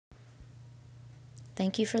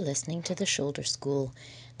Thank you for listening to the Shoulder School.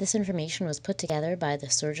 This information was put together by the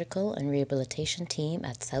Surgical and Rehabilitation team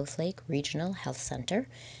at Southlake Regional Health Centre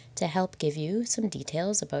to help give you some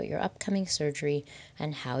details about your upcoming surgery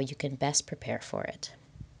and how you can best prepare for it.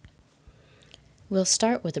 We'll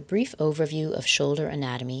start with a brief overview of shoulder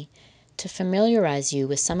anatomy to familiarize you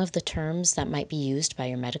with some of the terms that might be used by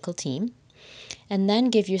your medical team, and then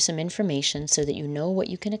give you some information so that you know what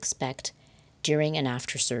you can expect during and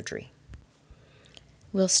after surgery.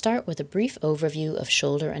 We'll start with a brief overview of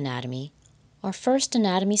shoulder anatomy. Our first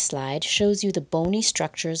anatomy slide shows you the bony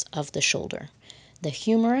structures of the shoulder: the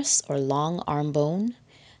humerus or long arm bone,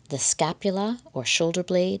 the scapula or shoulder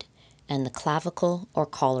blade, and the clavicle or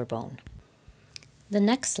collarbone. The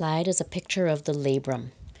next slide is a picture of the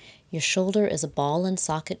labrum. Your shoulder is a ball and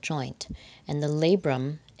socket joint, and the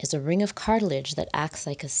labrum is a ring of cartilage that acts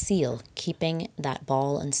like a seal, keeping that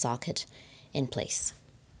ball and socket in place.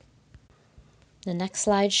 The next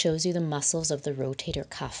slide shows you the muscles of the rotator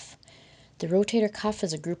cuff. The rotator cuff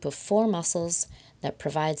is a group of 4 muscles that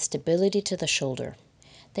provide stability to the shoulder.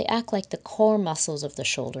 They act like the core muscles of the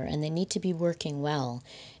shoulder, and they need to be working well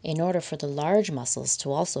in order for the large muscles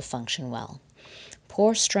to also function well.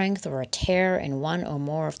 Poor strength or a tear in one or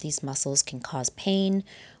more of these muscles can cause pain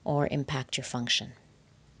or impact your function.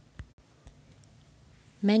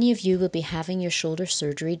 Many of you will be having your shoulder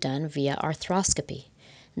surgery done via arthroscopy.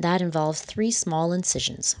 That involves 3 small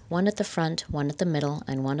incisions, one at the front, one at the middle,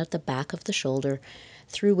 and one at the back of the shoulder,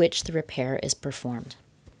 through which the repair is performed.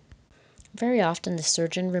 Very often the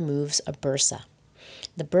surgeon removes a bursa.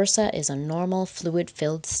 The bursa is a normal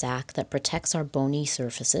fluid-filled sac that protects our bony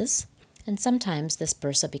surfaces, and sometimes this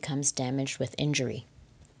bursa becomes damaged with injury.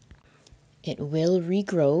 It will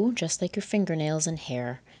regrow, just like your fingernails and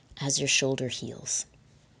hair, as your shoulder heals.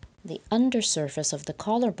 The undersurface of the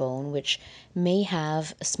collarbone, which may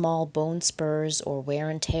have small bone spurs or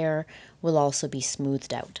wear and tear, will also be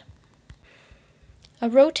smoothed out. A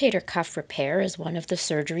rotator cuff repair is one of the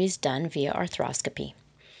surgeries done via arthroscopy.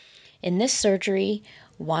 In this surgery,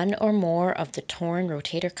 one or more of the torn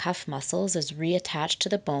rotator cuff muscles is reattached to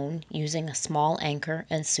the bone using a small anchor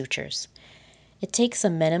and sutures. It takes a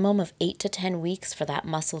minimum of 8 to 10 weeks for that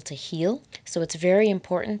muscle to heal, so it's very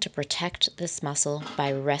important to protect this muscle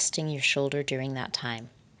by resting your shoulder during that time.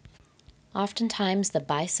 Oftentimes, the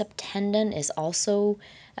bicep tendon is also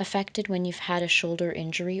affected when you've had a shoulder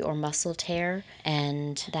injury or muscle tear,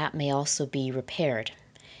 and that may also be repaired.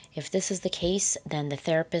 If this is the case, then the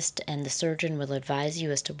therapist and the surgeon will advise you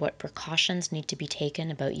as to what precautions need to be taken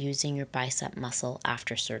about using your bicep muscle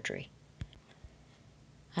after surgery.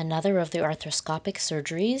 Another of the arthroscopic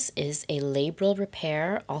surgeries is a labral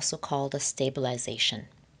repair, also called a stabilization.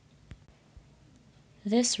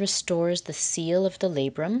 This restores the seal of the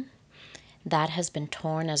labrum that has been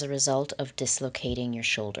torn as a result of dislocating your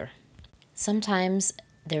shoulder. Sometimes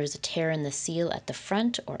there is a tear in the seal at the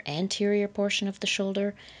front or anterior portion of the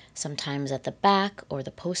shoulder, sometimes at the back or the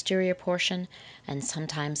posterior portion, and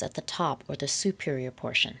sometimes at the top or the superior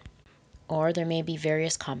portion. Or there may be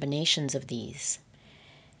various combinations of these.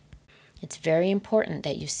 It's very important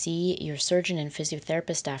that you see your surgeon and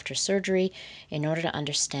physiotherapist after surgery in order to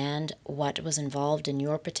understand what was involved in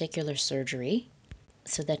your particular surgery,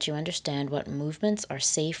 so that you understand what movements are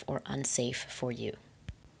safe or unsafe for you.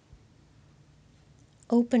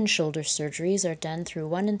 Open shoulder surgeries are done through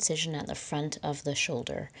one incision at the front of the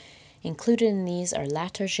shoulder. Included in these are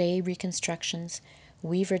Latarjet reconstructions,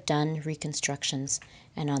 Weaver-Dunn reconstructions,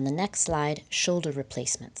 and on the next slide, shoulder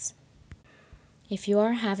replacements. If you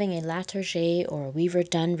are having a Latarjet or a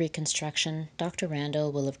Weaver-Dunn reconstruction, Dr.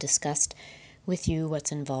 Randall will have discussed with you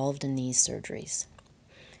what's involved in these surgeries.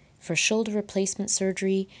 For shoulder replacement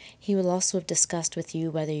surgery, he will also have discussed with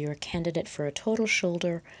you whether you're a candidate for a total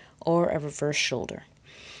shoulder or a reverse shoulder.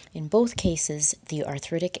 In both cases, the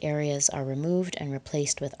arthritic areas are removed and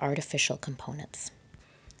replaced with artificial components.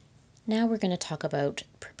 Now we're going to talk about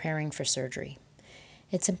preparing for surgery.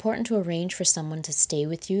 It's important to arrange for someone to stay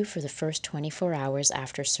with you for the first 24 hours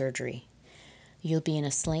after surgery. You'll be in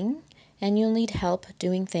a sling, and you'll need help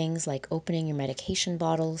doing things like opening your medication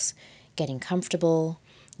bottles, getting comfortable,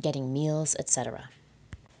 getting meals, etc.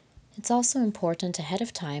 It's also important ahead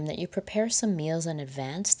of time that you prepare some meals in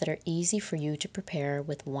advance that are easy for you to prepare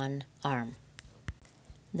with one arm.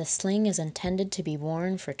 The sling is intended to be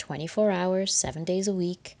worn for 24 hours, 7 days a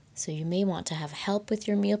week, so you may want to have help with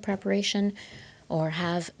your meal preparation or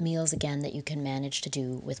have meals again that you can manage to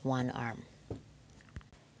do with one arm.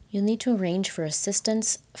 You'll need to arrange for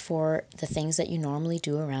assistance for the things that you normally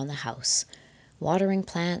do around the house: watering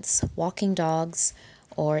plants, walking dogs,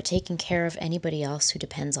 or taking care of anybody else who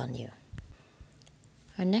depends on you.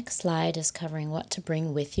 Our next slide is covering what to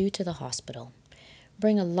bring with you to the hospital.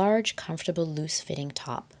 Bring a large, comfortable, loose-fitting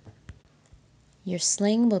top. Your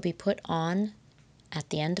sling will be put on at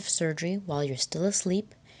the end of surgery while you're still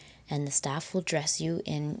asleep, and the staff will dress you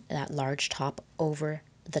in that large top over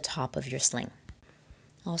the top of your sling.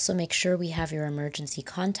 Also, make sure we have your emergency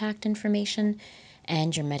contact information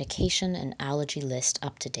and your medication and allergy list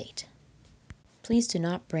up to date. Please do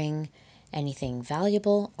not bring anything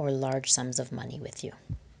valuable or large sums of money with you.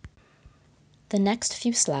 The next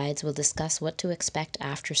few slides will discuss what to expect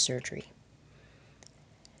after surgery.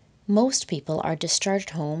 Most people are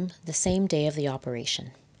discharged home the same day of the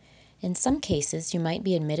operation. In some cases, you might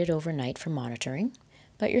be admitted overnight for monitoring,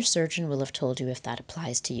 but your surgeon will have told you if that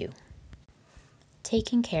applies to you.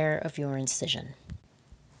 Taking care of your incision.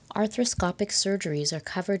 Arthroscopic surgeries are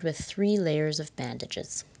covered with 3 layers of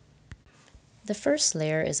bandages. The first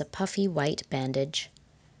layer is a puffy white bandage.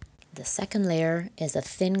 The second layer is a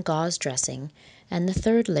thin gauze dressing, and the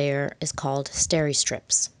third layer is called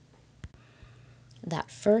steri-strips.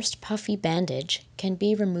 That first puffy bandage can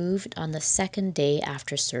be removed on the second day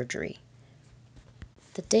after surgery.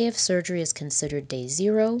 The day of surgery is considered day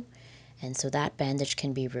 0, and so that bandage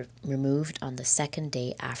can be removed on the second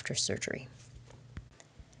day after surgery.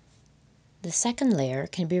 The second layer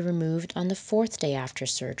can be removed on the 4th day after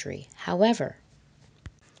surgery. However,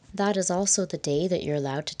 that is also the day that you're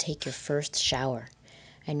allowed to take your first shower,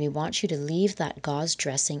 and we want you to leave that gauze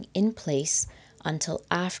dressing in place until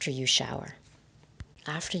after you shower.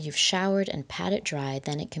 After you've showered and pat it dry,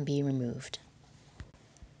 then it can be removed.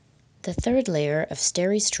 The third layer of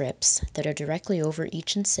steri-strips that are directly over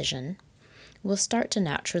each incision will start to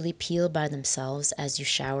naturally peel by themselves as you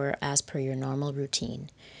shower as per your normal routine,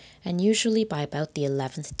 and usually by about the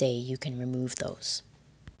 11th day you can remove those.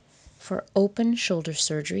 For open shoulder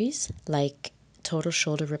surgeries, like total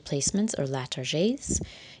shoulder replacements or Latargets,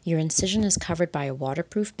 your incision is covered by a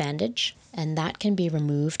waterproof bandage, and that can be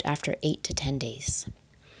removed after 8 to 10 days.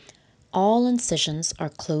 All incisions are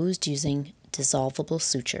closed using dissolvable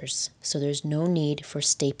sutures, so there's no need for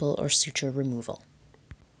staple or suture removal.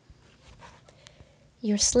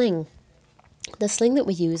 Your sling. The sling that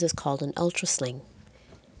we use is called an ultra sling.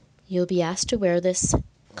 You'll be asked to wear this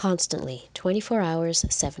constantly, 24 hours,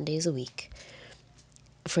 7 days a week,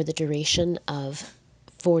 for the duration of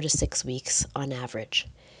 4 to 6 weeks on average.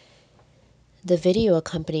 The video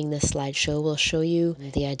accompanying this slideshow will show you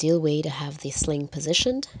the ideal way to have the sling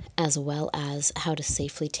positioned, as well as how to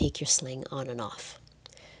safely take your sling on and off.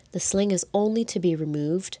 The sling is only to be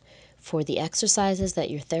removed for the exercises that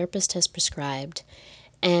your therapist has prescribed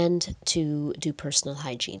and to do personal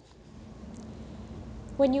hygiene.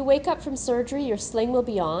 When you wake up from surgery, your sling will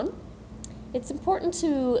be on. It's important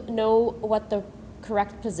to know what the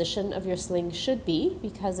correct position of your sling should be,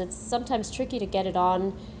 because it's sometimes tricky to get it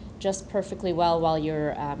on just perfectly well while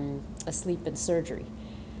you're asleep in surgery.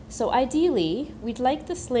 So ideally, we'd like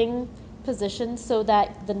the sling positioned so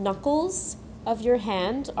that the knuckles of your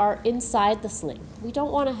hand are inside the sling. We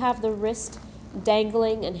don't want to have the wrist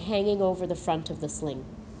dangling and hanging over the front of the sling.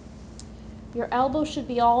 Your elbow should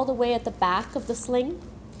be all the way at the back of the sling,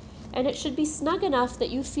 and it should be snug enough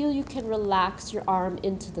that you feel you can relax your arm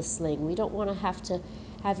into the sling. We don't want to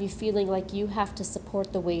have you feeling like you have to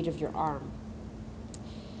support the weight of your arm.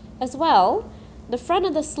 As well, the front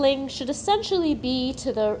of the sling should essentially be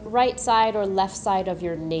to the right side or left side of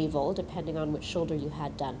your navel, depending on which shoulder you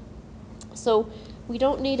had done. So we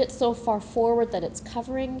don't need it so far forward that it's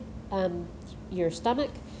covering your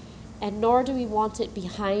stomach, and nor do we want it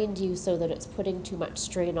behind you so that it's putting too much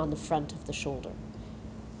strain on the front of the shoulder.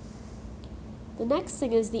 The next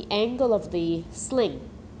thing is the angle of the sling.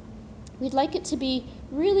 We'd like it to be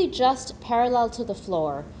really just parallel to the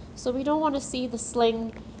floor. So we don't want to see the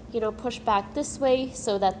sling, push back this way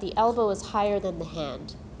so that the elbow is higher than the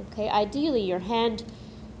hand. Okay, ideally your hand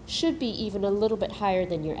should be even a little bit higher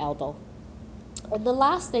than your elbow. And the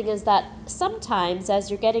last thing is that sometimes as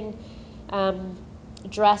you're getting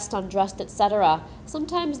dressed, undressed, etc.,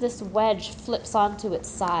 sometimes this wedge flips onto its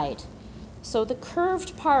side. So the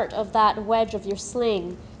curved part of that wedge of your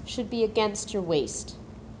sling should be against your waist.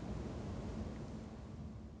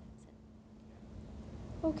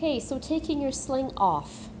 Okay, so taking your sling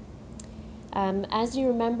off. As you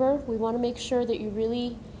remember, we want to make sure that you're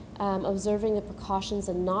really observing the precautions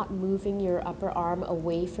and not moving your upper arm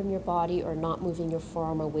away from your body or not moving your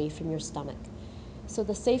forearm away from your stomach. So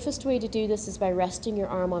the safest way to do this is by resting your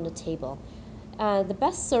arm on a table. The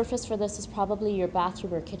best surface for this is probably your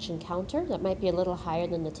bathroom or kitchen counter. That might be a little higher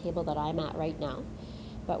than the table that I'm at right now.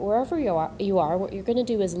 But wherever you are, what you're going to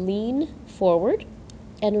do is lean forward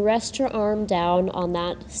and rest your arm down on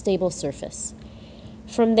that stable surface.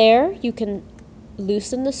 From there, you can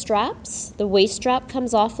loosen the straps. The waist strap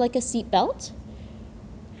comes off like a seat belt.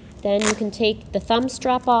 Then you can take the thumb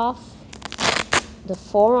strap off, the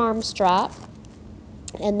forearm strap,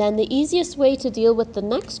 and then the easiest way to deal with the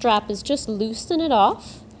neck strap is just loosen it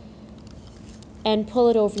off and pull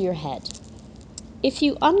it over your head. If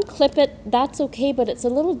you unclip it, that's okay, but it's a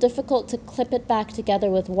little difficult to clip it back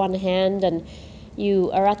together with one hand, and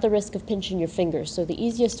you are at the risk of pinching your fingers. So the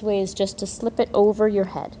easiest way is just to slip it over your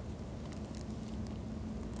head.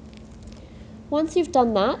 Once you've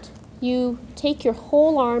done that, you take your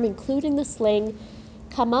whole arm, including the sling,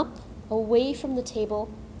 come up away from the table,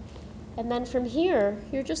 and then from here,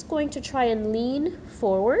 you're just going to try and lean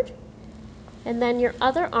forward, and then your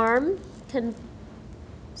other arm can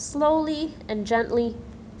slowly and gently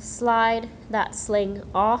slide that sling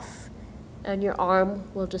off, and your arm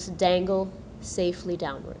will just dangle safely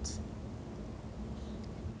downwards.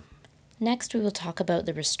 Next, we will talk about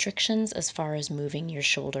the restrictions as far as moving your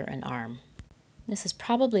shoulder and arm. This is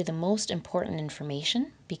probably the most important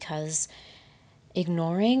information because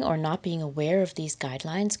ignoring or not being aware of these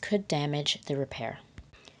guidelines could damage the repair.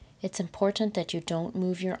 It's important that you don't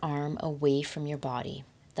move your arm away from your body.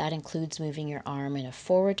 That includes moving your arm in a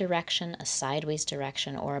forward direction, a sideways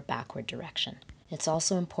direction, or a backward direction. It's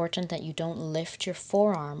also important that you don't lift your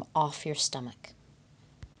forearm off your stomach.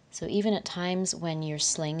 So even at times when your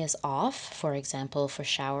sling is off, for example, for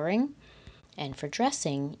showering and for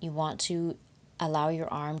dressing, you want to allow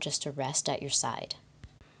your arm just to rest at your side.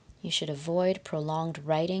 You should avoid prolonged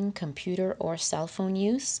writing, computer, or cell phone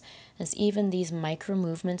use, as even these micro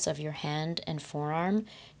movements of your hand and forearm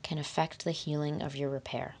can affect the healing of your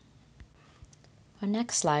repair. Our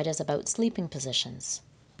next slide is about sleeping positions.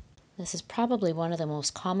 This is probably one of the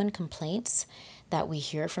most common complaints that we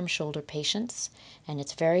hear from shoulder patients, and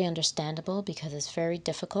it's very understandable because it's very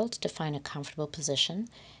difficult to find a comfortable position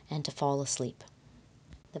and to fall asleep.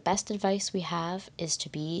 The best advice we have is to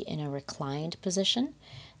be in a reclined position.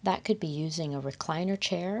 That could be using a recliner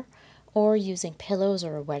chair or using pillows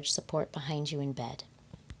or a wedge support behind you in bed.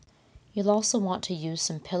 You'll also want to use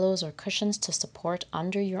some pillows or cushions to support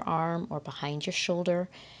under your arm or behind your shoulder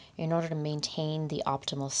in order to maintain the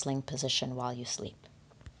optimal sling position while you sleep.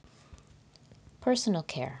 Personal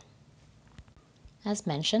care. As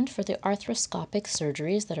mentioned, for the arthroscopic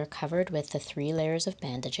surgeries that are covered with the 3 layers of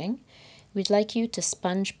bandaging, we'd like you to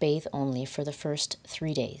sponge bathe only for the first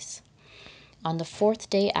 3 days. On the 4th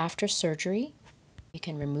day after surgery, you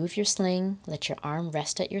can remove your sling, let your arm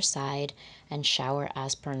rest at your side, and shower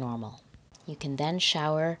as per normal. You can then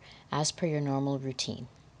shower as per your normal routine.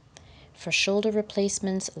 For shoulder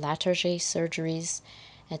replacements, Latarjet surgeries,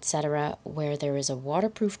 etc., where there is a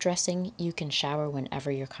waterproof dressing, you can shower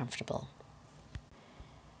whenever you're comfortable.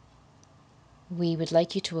 We would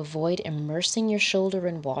like you to avoid immersing your shoulder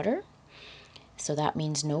in water. So that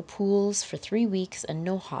means no pools for 3 weeks and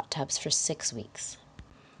no hot tubs for 6 weeks.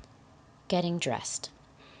 Getting dressed.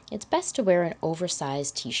 It's best to wear an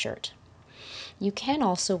oversized t-shirt. You can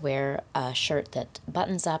also wear a shirt that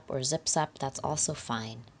buttons up or zips up, that's also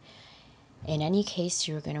fine. In any case,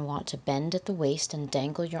 you're going to want to bend at the waist and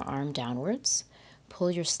dangle your arm downwards. Pull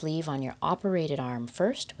your sleeve on your operated arm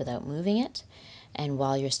first without moving it, and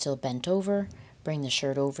while you're still bent over, bring the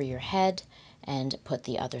shirt over your head and put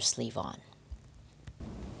the other sleeve on.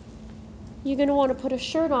 You're going to want to put a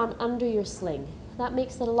shirt on under your sling. That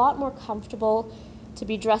makes it a lot more comfortable to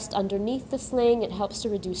be dressed underneath the sling. It helps to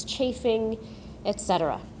reduce chafing,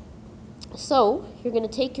 etc. So you're going to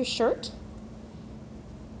take your shirt.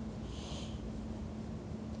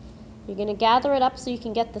 You're going to gather it up so you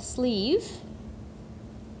can get the sleeve.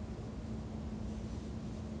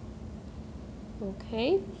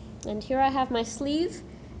 Okay, and here I have my sleeve.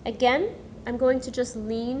 Again, I'm going to just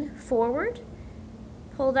lean forward,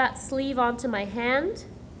 pull that sleeve onto my hand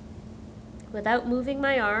without moving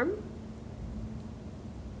my arm.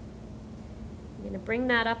 I'm going to bring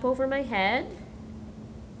that up over my head.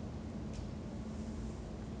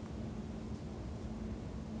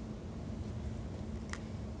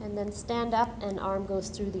 And then stand up and arm goes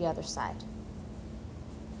through the other side.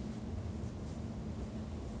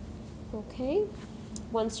 Okay,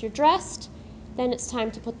 once you're dressed, then it's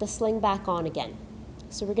time to put the sling back on again.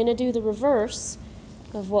 So we're going to do the reverse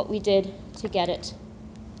of what we did to get it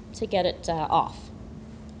off.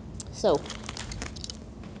 So,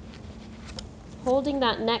 holding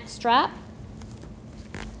that neck strap,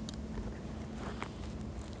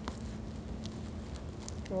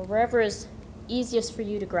 or wherever is easiest for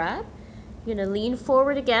you to grab, you're going to lean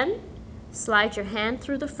forward again, slide your hand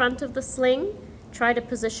through the front of the sling, try to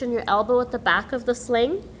position your elbow at the back of the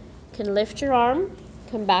sling, you can lift your arm,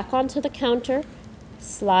 come back onto the counter,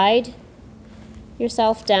 Slide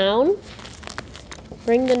yourself down.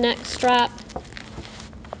 Bring the neck strap.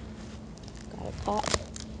 Got it caught.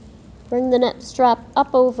 Bring the neck strap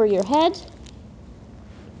up over your head.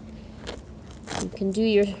 You can do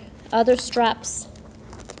your other straps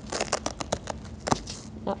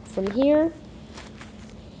up from here.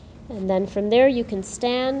 And then from there you can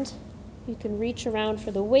stand. You can reach around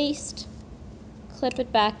for the waist, clip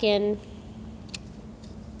it back in.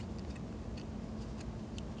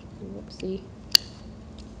 Whoopsie.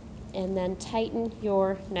 And then tighten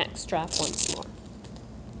your neck strap once more.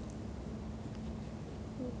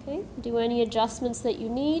 Okay, do any adjustments that you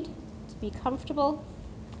need to be comfortable.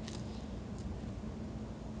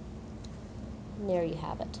 And there you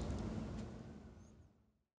have it.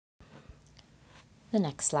 The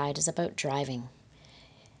next slide is about driving.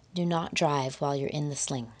 Do not drive while you're in the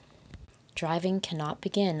sling. Driving cannot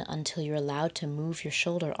begin until you're allowed to move your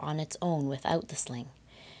shoulder on its own without the sling,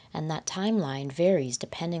 and that timeline varies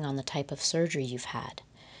depending on the type of surgery you've had.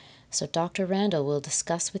 So Dr. Randall will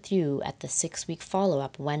discuss with you at the 6-week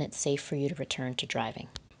follow-up when it's safe for you to return to driving.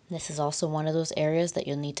 This is also one of those areas that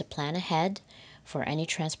you'll need to plan ahead for any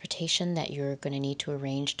transportation that you're going to need to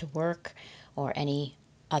arrange to work or any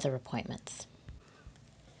other appointments.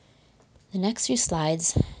 The next few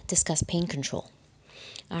slides discuss pain control.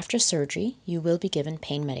 After surgery, you will be given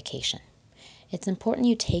pain medication. It's important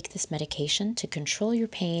you take this medication to control your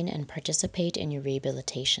pain and participate in your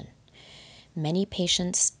rehabilitation. Many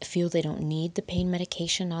patients feel they don't need the pain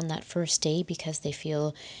medication on that first day because they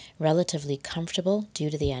feel relatively comfortable due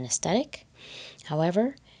to the anesthetic.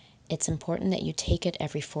 However, it's important that you take it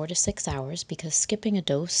every 4 to 6 hours because skipping a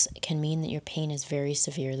dose can mean that your pain is very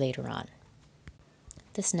severe later on.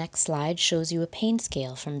 This next slide shows you a pain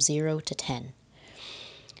scale from 0 to 10.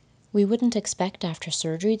 We wouldn't expect after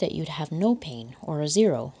surgery that you'd have no pain or a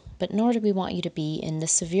 0, but nor do we want you to be in the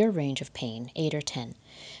severe range of pain, 8 or 10.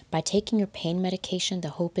 By taking your pain medication, the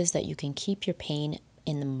hope is that you can keep your pain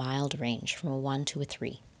in the mild range from a 1 to a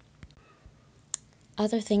 3.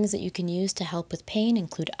 Other things that you can use to help with pain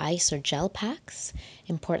include ice or gel packs.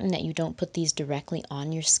 Important that you don't put these directly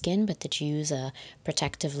on your skin, but that you use a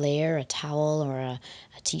protective layer, a towel, or a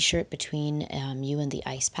t-shirt between you and the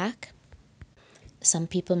ice pack. Some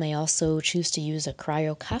people may also choose to use a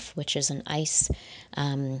cryo cuff, which is an ice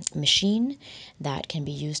machine that can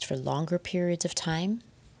be used for longer periods of time.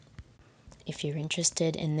 If you're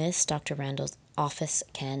interested in this, Dr. Randall's office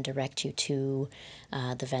can direct you to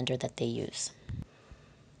the vendor that they use.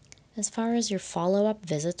 As far as your follow-up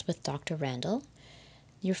visits with Dr. Randall,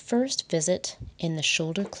 your first visit in the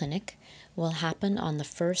shoulder clinic will happen on the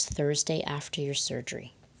first Thursday after your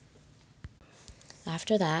surgery.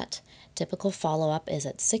 After that, typical follow-up is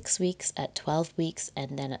at 6 weeks, at 12 weeks,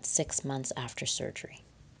 and then at 6 months after surgery.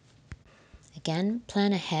 Again,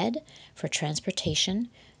 plan ahead for transportation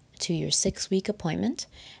to your 6-week appointment,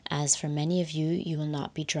 as for many of you, you will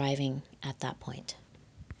not be driving at that point.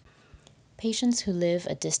 Patients who live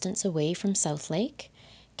a distance away from Southlake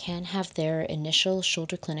can have their initial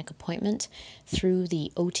shoulder clinic appointment through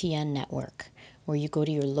the OTN network, where you go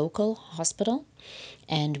to your local hospital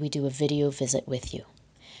and we do a video visit with you.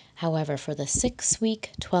 However, for the 6-week,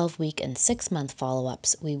 12-week, and 6-month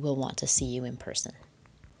follow-ups, we will want to see you in person.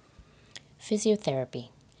 Physiotherapy.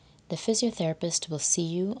 The physiotherapist will see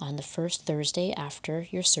you on the first Thursday after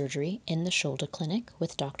your surgery in the shoulder clinic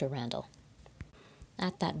with Dr. Randall.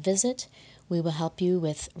 At that visit, we will help you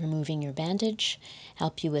with removing your bandage,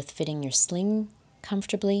 help you with fitting your sling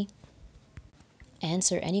comfortably,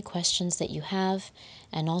 answer any questions that you have,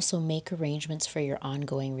 and also make arrangements for your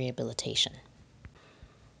ongoing rehabilitation.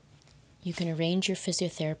 You can arrange your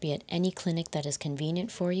physiotherapy at any clinic that is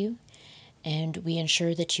convenient for you, and we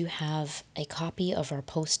ensure that you have a copy of our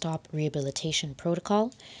post-op rehabilitation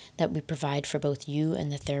protocol that we provide for both you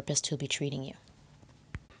and the therapist who will be treating you.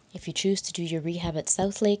 If you choose to do your rehab at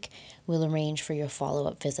Southlake, we'll arrange for your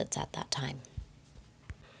follow-up visits at that time.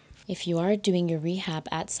 If you are doing your rehab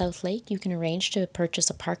at Southlake, you can arrange to purchase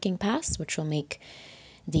a parking pass, which will make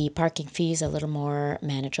the parking fees a little more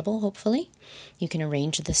manageable, hopefully. You can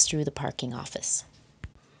arrange this through the parking office.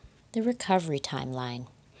 The recovery timeline.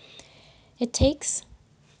 It takes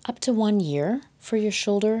up to 1 year for your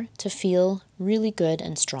shoulder to feel really good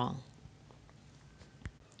and strong.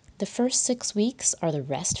 The first 6 weeks are the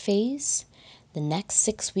rest phase. The next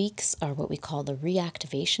 6 weeks are what we call the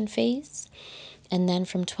reactivation phase. And then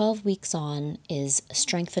from 12 weeks on is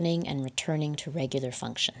strengthening and returning to regular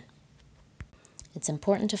function. It's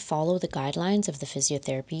important to follow the guidelines of the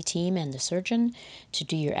physiotherapy team and the surgeon, to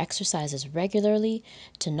do your exercises regularly,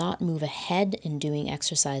 to not move ahead in doing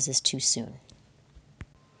exercises too soon.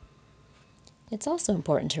 It's also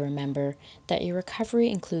important to remember that your recovery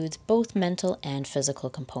includes both mental and physical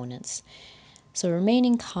components. So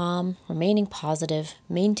remaining calm, remaining positive,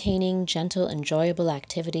 maintaining gentle, enjoyable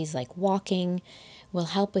activities like walking will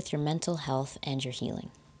help with your mental health and your healing.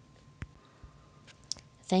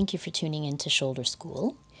 Thank you for tuning in to Shoulder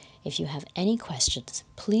School. If you have any questions,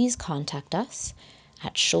 please contact us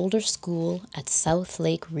at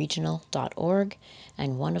shoulderschool@southlakeregional.org,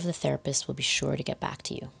 and one of the therapists will be sure to get back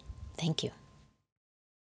to you. Thank you.